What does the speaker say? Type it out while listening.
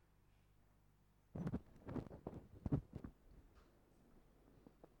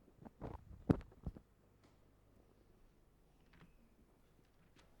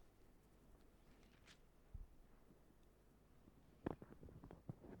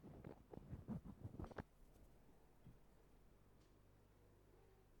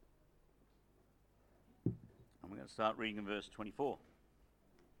going to start reading in verse 24.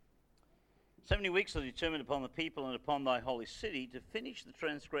 70 weeks are determined upon the people and upon thy holy city to finish the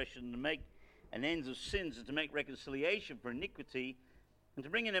transgression and to make an end of sins and to make reconciliation for iniquity and to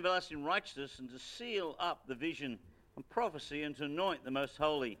bring in everlasting righteousness and to seal up the vision and prophecy and to anoint the most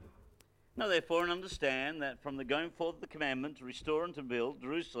holy. Know therefore and understand that from the going forth of the commandment to restore and to build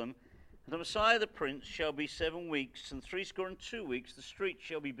Jerusalem, and the Messiah the Prince shall be 7 weeks, and 62 weeks the street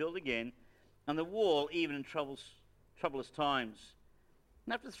shall be built again, and the wall even in troublous times.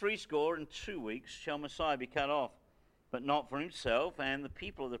 And after 62 weeks shall Messiah be cut off, but not for himself, and the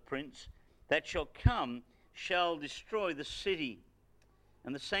people of the Prince that shall come shall destroy the city,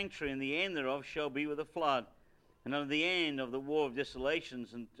 and the sanctuary, and the end thereof shall be with a flood. And unto the end of the war of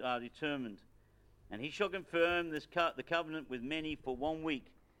desolations are determined. And he shall confirm the covenant with many for 1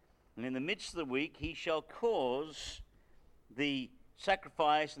 week. And in the midst of the week he shall cause the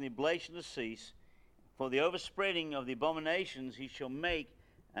sacrifice and the oblation to cease. For the overspreading of the abominations he shall make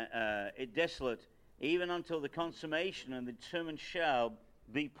it desolate, even until the consummation, and the determined shall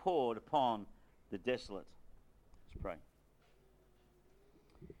be poured upon the desolate. Let's pray.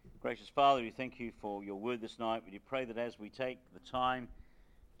 Gracious Father, we thank you for your word this night. We do pray that as we take the time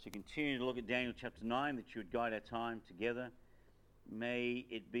to continue to look at Daniel chapter 9, that you would guide our time together. May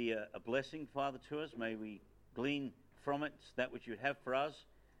it be a blessing, Father, to us. May we glean from it that which you would have for us.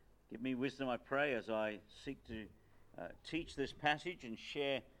 Give me wisdom, I pray, as I seek to teach this passage and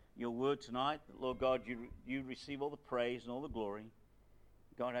share your word tonight. That, Lord God, you receive all the praise and all the glory.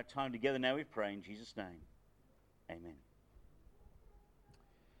 God, our time together now we pray in Jesus' name. Amen.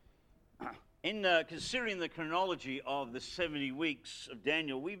 In considering the chronology of the 70 weeks of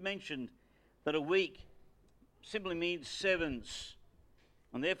Daniel, we've mentioned that a week simply means sevens.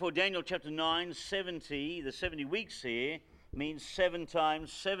 And therefore Daniel chapter 9, 70, the 70 weeks here, means 7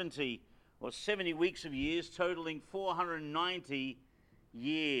 times 70, or 70 weeks of years, totaling 490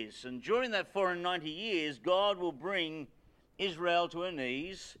 years. And during that 490 years, God will bring Israel to her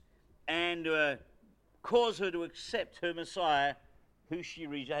knees and cause her to accept her Messiah, who she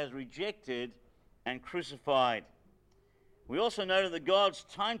has rejected and crucified. We also know that God's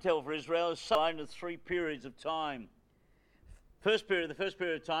timetable for Israel is divided into 3 periods of time. The first period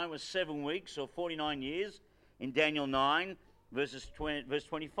of time was 7 weeks, or 49 years, in Daniel 9, verse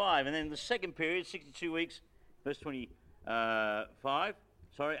 25. And then the second period, 62 weeks, verse 25.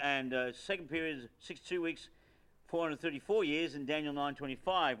 Second period, 62 weeks, 434 years, in Daniel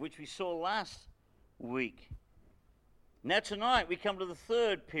 9:25, which we saw last week. Now tonight we come to the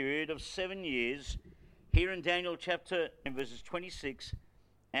third period of 7 years here in Daniel chapter verses 26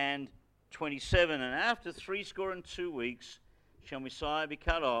 and 27. And after 62 weeks shall Messiah be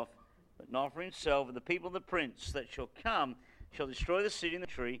cut off, but not for himself, and the people of the Prince that shall come shall destroy the city and the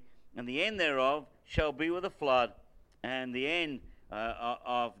tree, and the end thereof shall be with a flood, and the end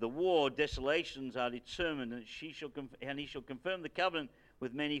of the war desolations are determined, and he shall confirm the covenant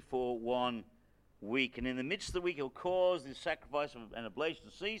with many for 1 week. And in the midst of the week he'll cause the sacrifice of an oblation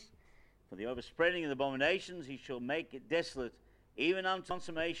to cease. For the overspreading of the abominations he shall make it desolate, even unto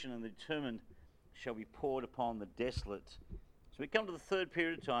consummation, and the determined shall be poured upon the desolate. So we come to the third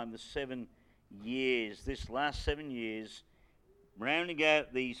period of time, the 7 years. This last 7 years, rounding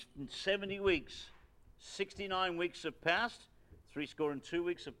out these 70 weeks, 69 weeks have passed, 62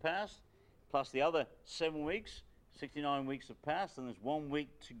 weeks have passed, plus the other 7 weeks, 69 weeks have passed, and there's 1 week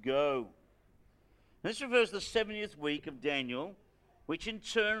to go. This refers to the 70th week of Daniel, which in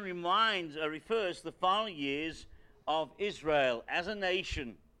turn refers to the final years of Israel as a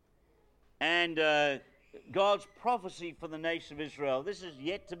nation, and God's prophecy for the nation of Israel. This is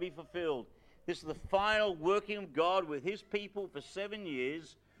yet to be fulfilled. This is the final working of God with his people for 7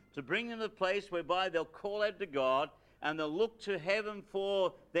 years to bring them to a place whereby they'll call out to God and they'll look to heaven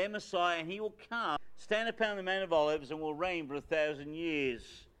for their Messiah, and he will come, stand upon the Mount of Olives, and will reign for 1,000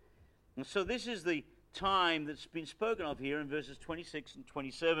 years. And so this is the time that's been spoken of here in verses 26 and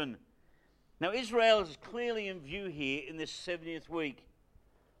 27. Now Israel is clearly in view here in this 70th week.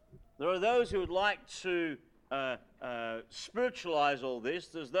 There are those who would like to spiritualize all this.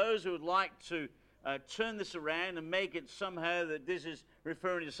 There's those who would like to turn this around and make it somehow that this is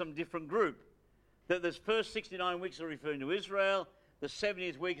referring to some different group. That the first 69 weeks are referring to Israel, the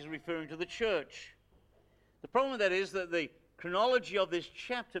 70th week is referring to the church. The problem with that is that the chronology of this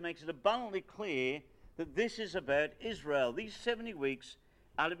chapter makes it abundantly clear that this is about Israel. These 70 weeks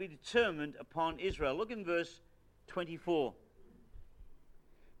are to be determined upon Israel. Look in verse 24.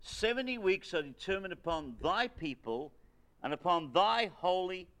 70 weeks are determined upon thy people and upon thy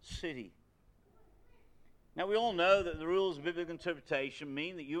holy city. Now we all know that the rules of biblical interpretation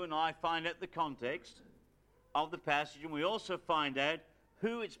mean that you and I find out the context, of the passage, and we also find out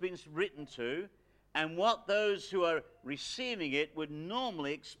who it's been written to and what those who are receiving it would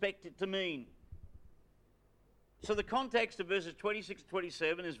normally expect it to mean. So the context of verses 26 to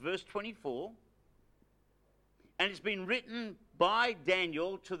 27 is verse 24, and it's been written by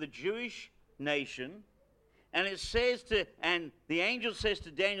Daniel to the Jewish nation, and it says and the angel says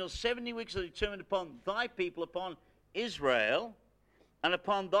to Daniel, 70 weeks are determined upon thy people, upon Israel, and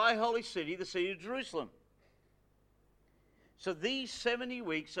upon thy holy city, the city of Jerusalem. So these 70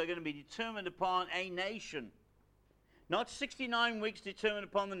 weeks are going to be determined upon a nation. Not 69 weeks determined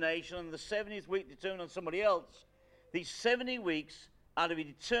upon the nation and the 70th week determined on somebody else. These 70 weeks are to be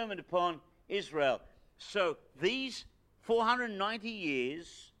determined upon Israel. So these 490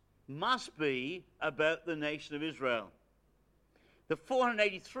 years must be about the nation of Israel. The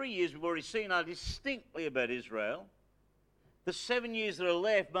 483 years we've already seen are distinctly about Israel. The 7 years that are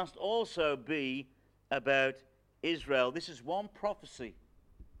left must also be about Israel. This is one prophecy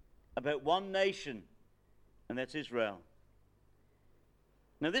about one nation, and that's Israel.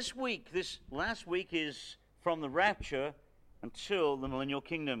 Now this last week is from the rapture until the millennial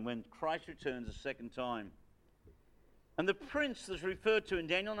kingdom, when Christ returns a second time. And the prince that's referred to in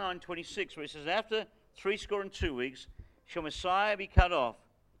Daniel 9:26, where it says, after 62 weeks shall Messiah be cut off,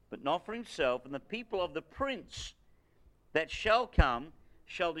 but not for himself, and the people of the prince that shall come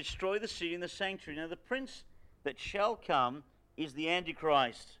shall destroy the city and the sanctuary. Now the prince that shall come is the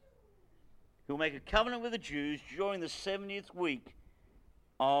Antichrist, who will make a covenant with the Jews during the 70th week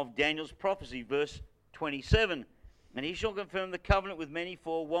of Daniel's prophecy, verse 27. And he shall confirm the covenant with many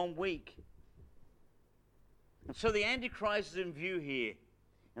for 1 week. And so the Antichrist is in view here.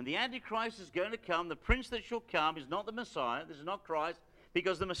 And the Antichrist is going to come. The prince that shall come is not the Messiah. This is not Christ,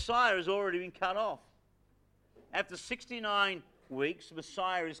 because the Messiah has already been cut off. After 69 weeks, the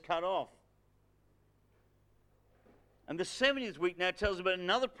Messiah is cut off. And the 70th week now tells about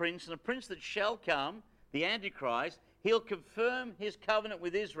another prince, and a prince that shall come, the Antichrist. He'll confirm his covenant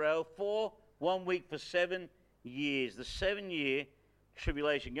with Israel for 1 week, for 7 years. The 7-year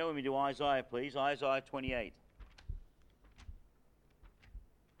tribulation. Go with me to Isaiah, please. Isaiah 28.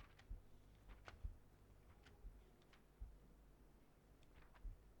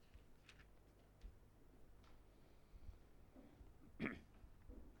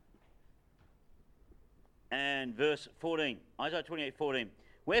 And verse 14, Isaiah 28:14.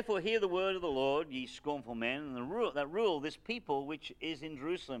 Wherefore hear the word of the Lord, ye scornful men, and that rule this people which is in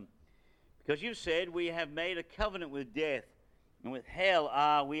Jerusalem. Because you've said, we have made a covenant with death, and with hell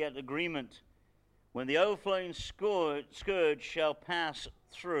are we at agreement. When the overflowing scourge shall pass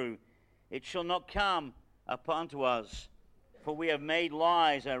through, it shall not come upon to us. For we have made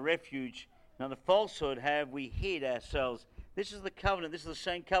lies our refuge, and under falsehood have we hid ourselves. This is the covenant, this is the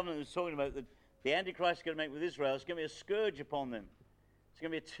same covenant that's talking about that the Antichrist is going to make with Israel. It's going to be a scourge upon them. It's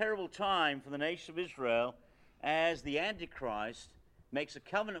going to be a terrible time for the nation of Israel as the Antichrist makes a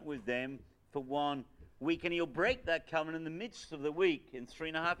covenant with them for 1 week. And he'll break that covenant in the midst of the week in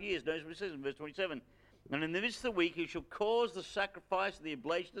 3.5 years. Notice what it says in verse 27. And in the midst of the week he shall cause the sacrifice of the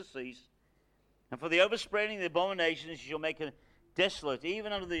oblation to cease. And for the overspreading of the abominations he shall make it desolate.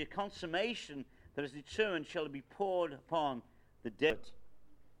 Even unto the consummation that is determined shall it be poured upon the dead.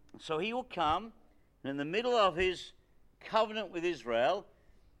 So he will come, and in the middle of his covenant with Israel,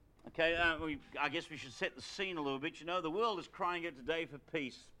 okay, I guess we should set the scene a little bit. You know, the world is crying out today for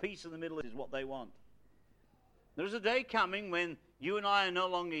peace. Peace in the Middle East is what they want. There's a day coming when you and I are no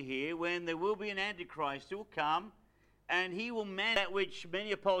longer here, when there will be an Antichrist who will come, and he will man that which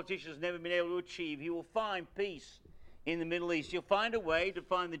many a politician has never been able to achieve. He will find peace in the Middle East. He'll find a way to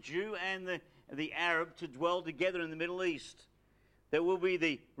find the Jew and the Arab to dwell together in the Middle East. There will be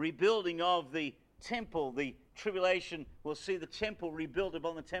the rebuilding of the temple. The tribulation will see the temple rebuilt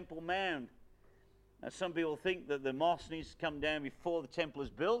upon the Temple Mount. Now, some people think that the mosque needs to come down before the temple is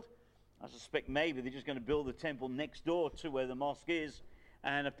built. I suspect maybe they're just going to build the temple next door to where the mosque is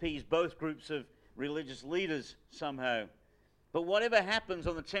and appease both groups of religious leaders somehow. But whatever happens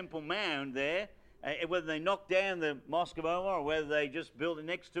on the Temple Mount there, whether they knock down the Mosque of Omar or whether they just build it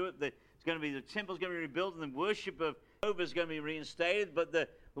next to it, the temple's going to be rebuilt and the worship of Jehovah is going to be reinstated, but the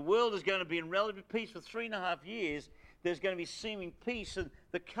world is going to be in relative peace for 3.5 years. There's going to be seeming peace, and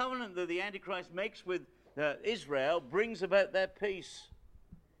the covenant that the Antichrist makes with Israel brings about that peace.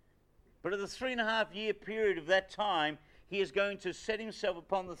 But at the 3.5-year period of that time, he is going to set himself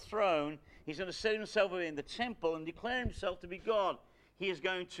upon the throne. He's going to set himself in the temple and declare himself to be God. He is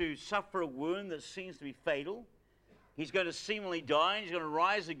going to suffer a wound that seems to be fatal. He's going to seemingly die, and he's going to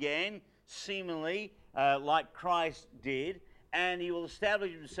rise again, seemingly like Christ did. and he will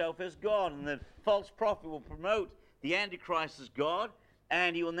establish himself as God. And the false prophet will promote the Antichrist as God,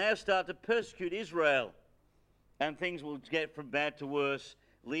 and he will now start to persecute Israel. And things will get from bad to worse,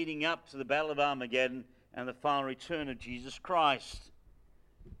 leading up to the Battle of Armageddon and the final return of Jesus Christ.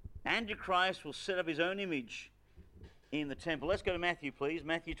 Antichrist will set up his own image in the temple. Let's go to Matthew, please.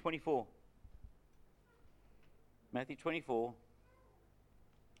 Matthew 24. Matthew 24.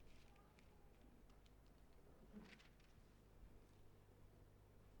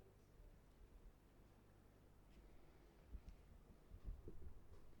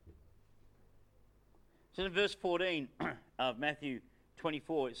 So in verse 14 of Matthew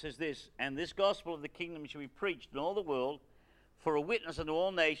 24, it says this, "And this gospel of the kingdom shall be preached in all the world for a witness unto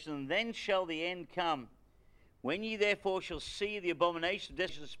all nations, and then shall the end come. When ye therefore shall see the abomination of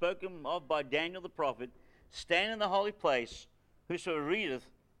desolation spoken of by Daniel the prophet, stand in the holy place, whosoever readeth,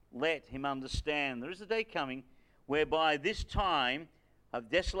 let him understand." There is a day coming whereby this time of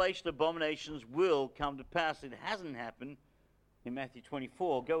desolation and abominations will come to pass. It hasn't happened in Matthew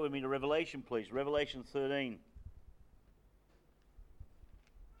 24. Go with me to Revelation, please. Revelation 13.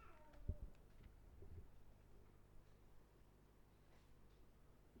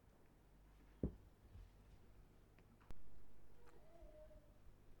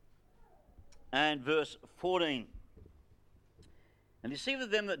 And verse 14. "And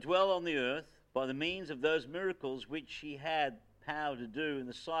deceiveth them that dwell on the earth by the means of those miracles which he had power to do in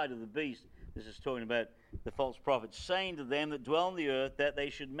the sight of the beast." This is talking about the false prophets, "saying to them that dwell on the earth that they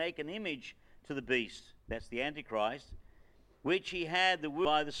should make an image to the beast," that's the Antichrist, "which he had the wound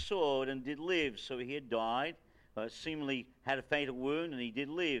by the sword and did live." So he had died, seemingly had a fatal wound, and he did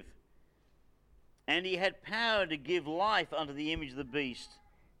live. "And he had power to give life unto the image of the beast,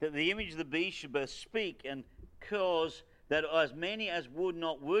 that the image of the beast should both speak and cause that as many as would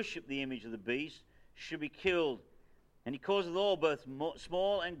not worship the image of the beast should be killed. And he causeth all, both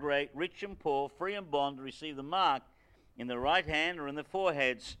small and great, rich and poor, free and bond, to receive the mark in the right hand or in the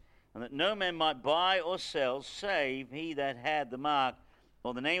foreheads, and that no man might buy or sell, save he that had the mark,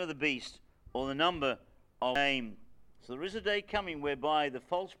 or the name of the beast, or the number of the name." So there is a day coming whereby the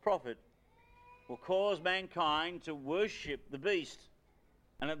false prophet will cause mankind to worship the beast.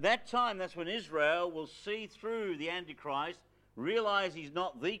 And at that time, that's when Israel will see through the Antichrist, realize he's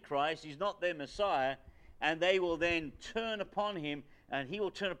not the Christ, he's not their Messiah, and they will then turn upon him, and he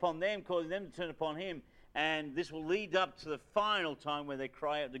will turn upon them, causing them to turn upon him, and this will lead up to the final time where they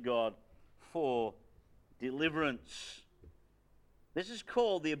cry out to God for deliverance. This is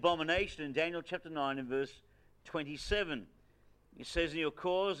called the abomination in Daniel chapter 9 and verse 27. It says, "In your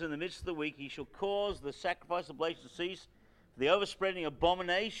cause in the midst of the week he shall cause the sacrifice of oblation to cease. For the overspreading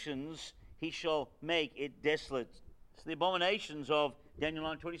abominations he shall make it desolate." It's the abominations of Daniel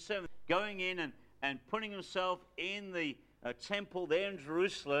 9:27. Going in and putting himself in the temple there in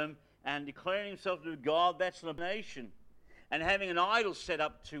Jerusalem and declaring himself to God, that's an abomination. And having an idol set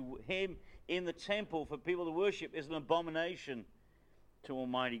up to him in the temple for people to worship is an abomination to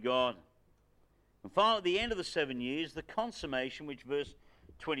Almighty God. And finally, at the end of the 7 years, the consummation, which verse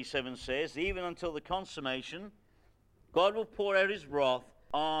 27 says, "Even until the consummation, God will pour out his wrath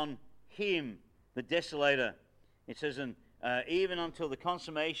on him, the desolator." It says, "And even until the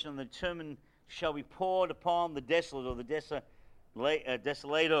consummation and the determined shall be poured upon the desolate," or the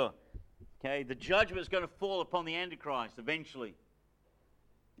desolator. Okay, the judgment is going to fall upon the Antichrist eventually.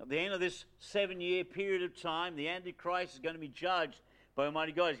 At the end of this 7-year period of time, the Antichrist is going to be judged by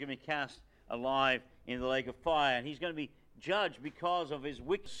Almighty God. He's going to be cast alive in the lake of fire, and he's going to be judged because of his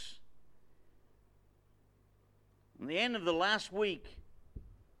wickedness. At the end of the last week,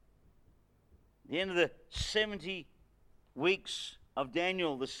 the end of the 70 weeks of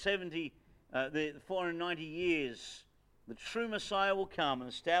Daniel, the 490 years, the true Messiah will come and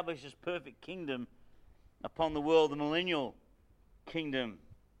establish his perfect kingdom upon the world, the millennial kingdom.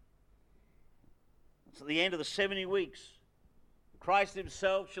 It's at the end of the 70 weeks. Christ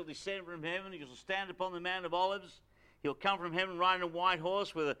himself shall descend from heaven. He shall stand upon the Mount of Olives. He'll come from heaven riding a white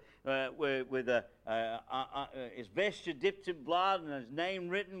horse with his vesture dipped in blood and his name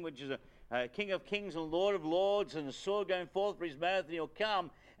written, which is a King of Kings and Lord of Lords, and a sword going forth from his mouth, and he'll come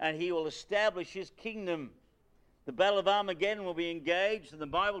and he will establish his kingdom. The Battle of Armageddon will be engaged, and the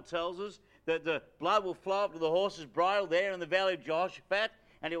Bible tells us that the blood will flow up to the horse's bridle there in the valley of Jehoshaphat,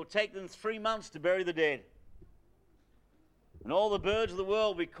 and it will take them 3 months to bury the dead. And all the birds of the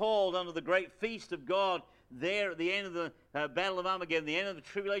world will be called unto the great feast of God there at the end of the Battle of Armageddon, the end of the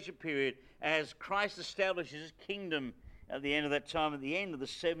tribulation period, as Christ establishes his kingdom at the end of that time, at the end of the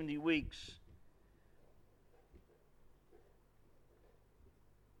 70 weeks.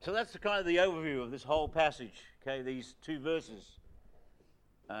 So that's the kind of the overview of this whole passage, okay, these two verses.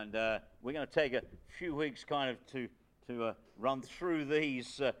 And we're going to take a few weeks kind of to run through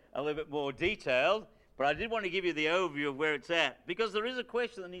these a little bit more detailed, but I did want to give you the overview of where it's at, because there is a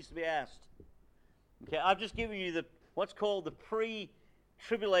question that needs to be asked. Okay, I've just given you what's called the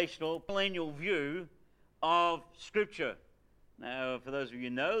pre-tribulational millennial view of Scripture. Now, for those of you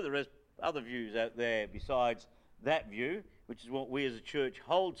who know, there is other views out there besides that view, which is what we as a church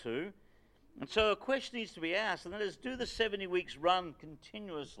hold to. And so a question needs to be asked, and that is, do the 70 weeks run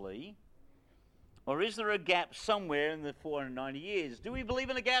continuously, or is there a gap somewhere in the 490 years? Do we believe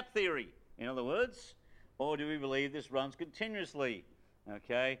in a gap theory, in other words, or do we believe this runs continuously?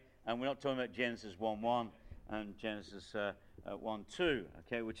 Okay, and we're not talking about Genesis 1:1 and Genesis 1:2,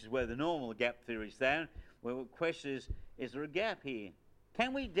 okay, which is where the normal gap theory is down. Well, the question is there a gap here?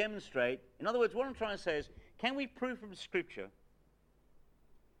 Can we demonstrate, in other words, what I'm trying to say is, can we prove from Scripture,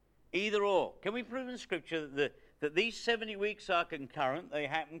 either or, can we prove in Scripture that these 70 weeks are concurrent, they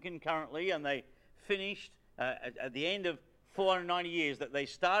happen concurrently, and they finished at the end of 490 years, that they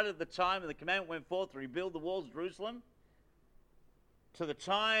started at the time that the commandment went forth to rebuild the walls of Jerusalem, to the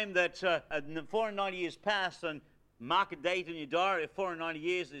time that 490 years passed, and mark a date in your diary of 490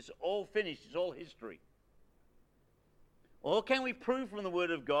 years, it's all finished, it's all history? Or can we prove from the Word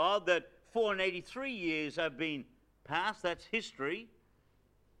of God that 483 years have been passed, that's history,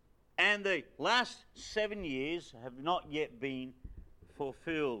 and the last 7 years have not yet been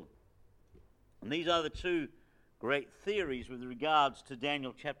fulfilled? And these are the two great theories with regards to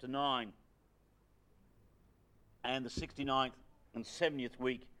Daniel chapter 9 and the 69th and 70th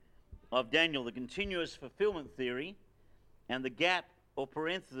week of Daniel, the continuous fulfillment theory and the gap or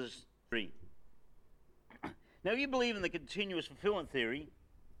parenthesis theory. Now, if you believe in the continuous fulfillment theory,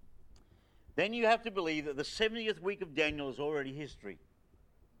 then you have to believe that the 70th week of Daniel is already history.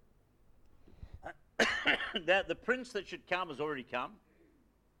 That the prince that should come has already come.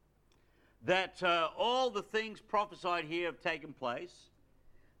 That all the things prophesied here have taken place.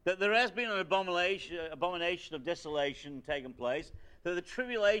 That there has been an abomination of desolation taken place. That the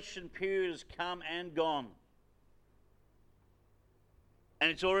tribulation period has come and gone. And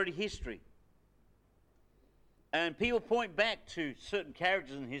it's already history. And people point back to certain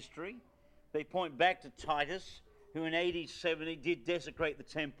characters in history. They point back to Titus, who in AD 70 did desecrate the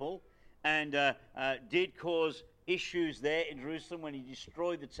temple and did cause issues there in Jerusalem when he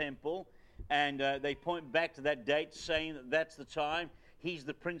destroyed the temple. And they point back to that date, saying that that's the time. He's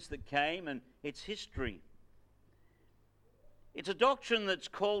the prince that came, and it's history. It's a doctrine that's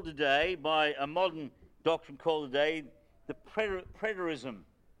called today, by a modern doctrine called today, the preterism,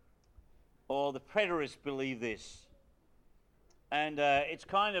 or the preterists believe this. And it's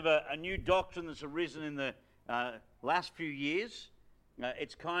kind of a new doctrine that's arisen in the last few years.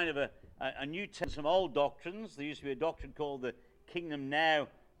 It's kind of a new some old doctrines. There used to be a doctrine called the Kingdom Now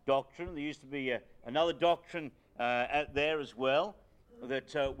doctrine. There used to be another doctrine out there as well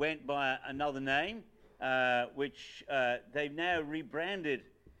that went by another name, which they've now rebranded.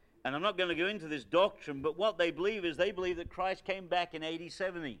 And I'm not going to go into this doctrine, but what they believe is they believe that Christ came back in AD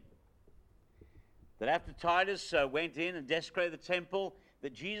 70. That after Titus went in and desecrated the temple,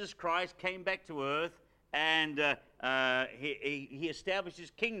 that Jesus Christ came back to earth and he established his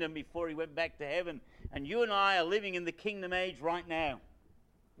kingdom before he went back to heaven. And you and I are living in the kingdom age right now.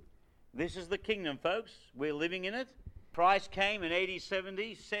 This is the kingdom, folks. We're living in it. Christ came in AD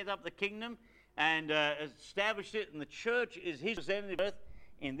 70, set up the kingdom, and established it, and the church is his representative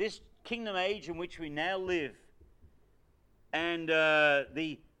in this kingdom age in which we now live. And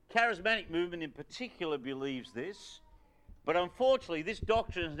the charismatic movement in particular believes this, but unfortunately this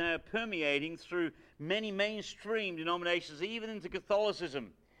doctrine is now permeating through many mainstream denominations, even into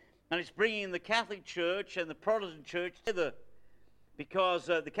Catholicism, and it's bringing the Catholic Church and the Protestant Church together, because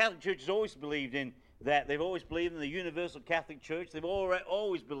the Catholic Church has always believed in that. They've always believed in the universal Catholic Church. They've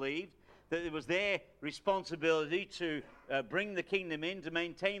always believed that it was their responsibility to bring the kingdom in, to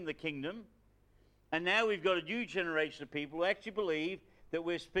maintain the kingdom. And now we've got a new generation of people who actually believe that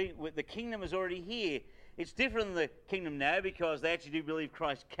the kingdom is already here. It's different than the kingdom now, because they actually do believe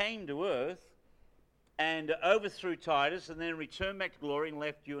Christ came to earth and overthrew Titus and then returned back to glory and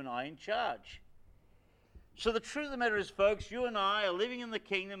left you and I in charge. So the truth of the matter is, folks, you and I are living in the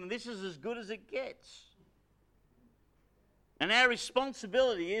kingdom, and this is as good as it gets. And our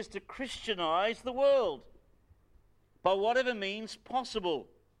responsibility is to Christianize the world by whatever means possible.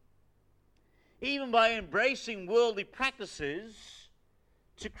 Even by embracing worldly practices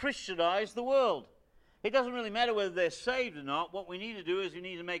to Christianize the world. It doesn't really matter whether they're saved or not. What we need to do is we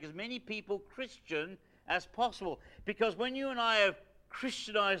need to make as many people Christian as possible. Because when you and I have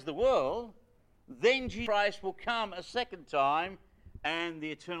Christianize the world, then Jesus Christ will come a second time and the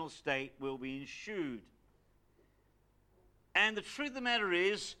eternal state will be ensued. And the truth of the matter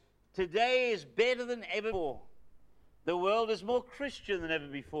is, today is better than ever before. The world is more Christian than ever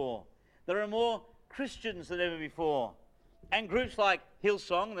before. There are more Christians than ever before. And groups like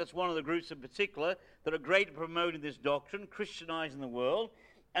Hillsong, that's one of the groups in particular, that are great at promoting this doctrine, Christianizing the world.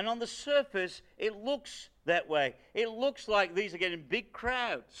 And on the surface, it looks that way. It looks like these are getting big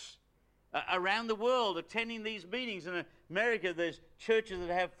crowds around the world attending these meetings. In America, there's churches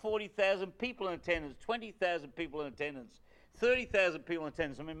that have 40,000 people in attendance, 20,000 people in attendance, 30,000 people in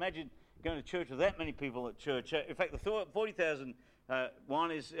attendance. I mean, imagine going to church with that many people at church. In fact, the 40,000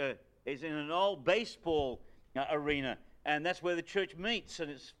 one is in an old baseball arena, and that's where the church meets,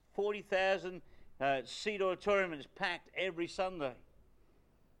 and it's 40,000 seat auditorium, and it's packed every Sunday.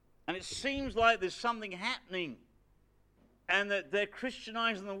 And it seems like there's something happening and that they're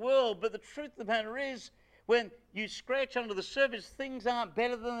Christianizing the world. But the truth of the matter is, when you scratch under the surface, things aren't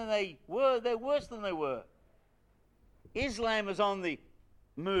better than they were. They're worse than they were. Islam is on the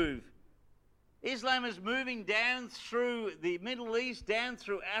move. Islam is moving down through the Middle East, down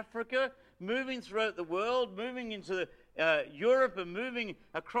through Africa, moving throughout the world, moving into Europe and moving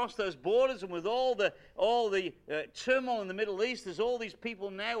across those borders. And with all the turmoil in the Middle East, there's all these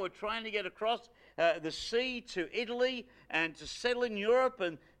people now who are trying to get across the sea to Italy and to settle in Europe.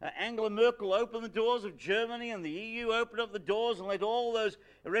 And Angela Merkel opened the doors of Germany, and the EU opened up the doors and let all those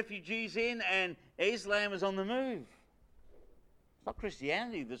refugees in, and Islam is on the move. It's not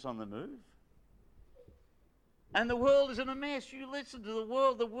Christianity that's on the move. And the world is in a mess. You listen to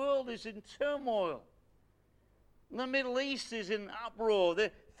the world is in turmoil. The Middle East is in uproar.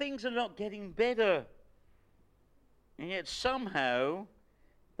 Things are not getting better. And yet somehow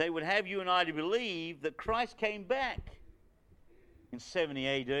they would have you and I to believe that Christ came back in 70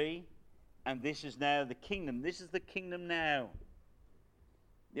 AD, and this is now the kingdom. This is the kingdom now.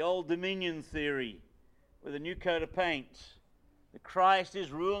 The old dominion theory with a new coat of paint. That Christ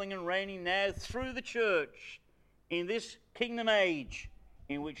is ruling and reigning now through the church in this kingdom age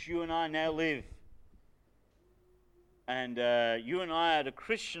in which you and I now live. And you and I are to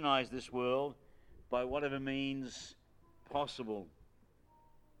Christianize this world by whatever means possible.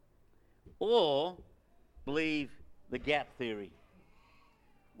 Or believe the gap theory.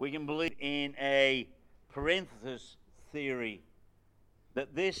 We can believe in a parenthesis theory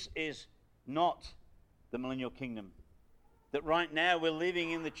that this is not the millennial kingdom. That right now we're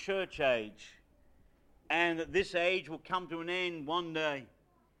living in the church age, and that this age will come to an end one day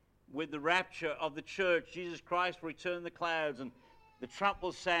with the rapture of the church. Jesus Christ will return in the clouds, and the trump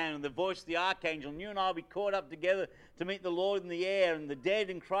will sound, and the voice of the archangel, and you and I will be caught up together to meet the Lord in the air, and the dead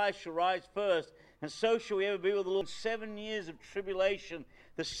in Christ shall rise first, and so shall we ever be with the Lord. 7 years of tribulation,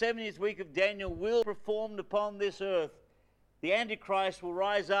 the 70th week of Daniel will be performed upon this earth. The Antichrist will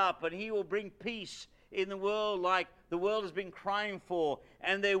rise up, and he will bring peace in the world like the world has been crying for,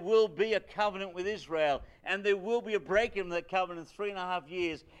 and there will be a covenant with Israel, and there will be a breaking of that covenant in 3.5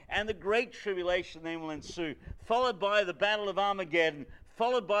 years, and the great tribulation then will ensue, followed by the battle of Armageddon,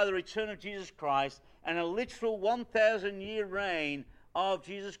 followed by the return of Jesus Christ, and a literal 1,000-year reign of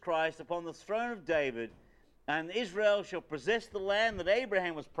Jesus Christ upon the throne of David. And Israel shall possess the land that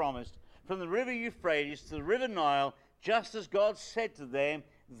Abraham was promised, from the river Euphrates to the river Nile, just as God said to them.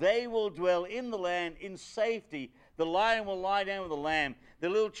 They will dwell in the land in safety. The lion will lie down with the lamb. The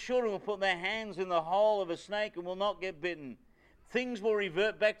little children will put their hands in the hole of a snake and will not get bitten. Things will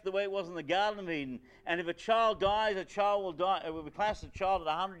revert back to the way it was in the Garden of Eden. And if a child dies, a child will die. It will be classed as a child at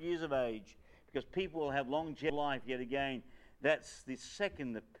 100 years of age, because people will have longevity life yet again. That's the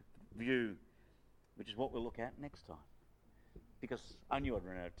second view, which is what we'll look at next time. Because I knew I'd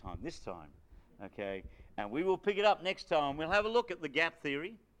run out of time this time. Okay, and we will pick it up next time. We'll have a look at the gap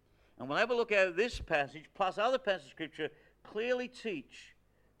theory, and we'll have a look at this passage, plus other passages of Scripture clearly teach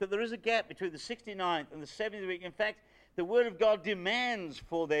that there is a gap between the 69th and the 70th week. In fact, the Word of God demands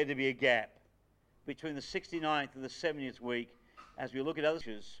for there to be a gap between the 69th and the 70th week. As we look at other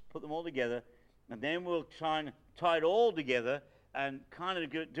scriptures, put them all together, and then we'll try and tie it all together and kind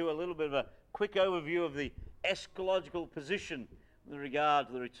of do a little bit of a quick overview of the eschatological position with regard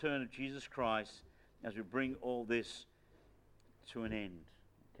to the return of Jesus Christ as we bring all this to an end.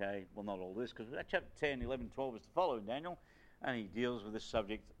 Okay, well, not all this, because chapter 10, 11, 12 is to follow in Daniel, and he deals with this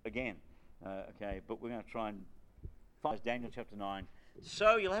subject again. Okay, but we're going to try and find Daniel chapter 9.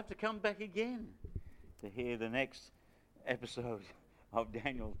 So you'll have to come back again to hear the next episode of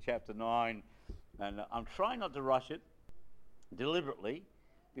Daniel chapter 9. And I'm trying not to rush it deliberately,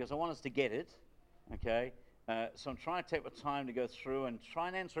 because I want us to get it, okay? So I'm trying to take my time to go through and try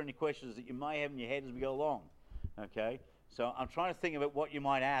and answer any questions that you may have in your head as we go along. Okay? So I'm trying to think about what you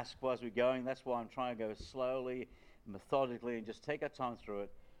might ask as we're going. That's why I'm trying to go slowly, methodically, and just take our time through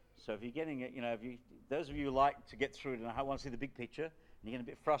it. So if you're getting it, those of you who like to get through it and I want to see the big picture, and you're getting a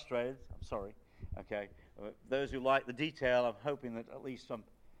bit frustrated, I'm sorry. Okay? Those who like the detail, I'm hoping that at least I'm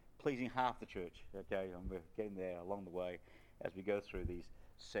pleasing half the church. Okay? And we're getting there along the way as we go through these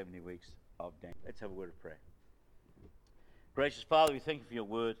 70 weeks of Daniel. Let's have a word of prayer. Gracious Father, we thank you for your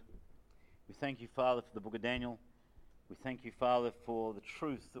word. We thank you, Father, for the book of Daniel. We thank you, Father, for the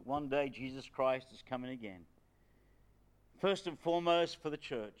truth that one day Jesus Christ is coming again. First and foremost for the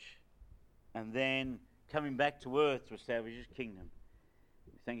church, and then coming back to earth to establish his kingdom.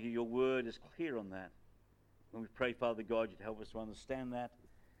 We thank you, your word is clear on that. And we pray, Father God, you'd help us to understand that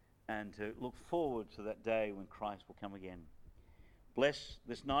and to look forward to that day when Christ will come again. Bless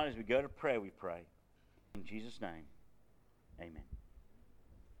this night as we go to prayer, we pray. In Jesus' name, amen.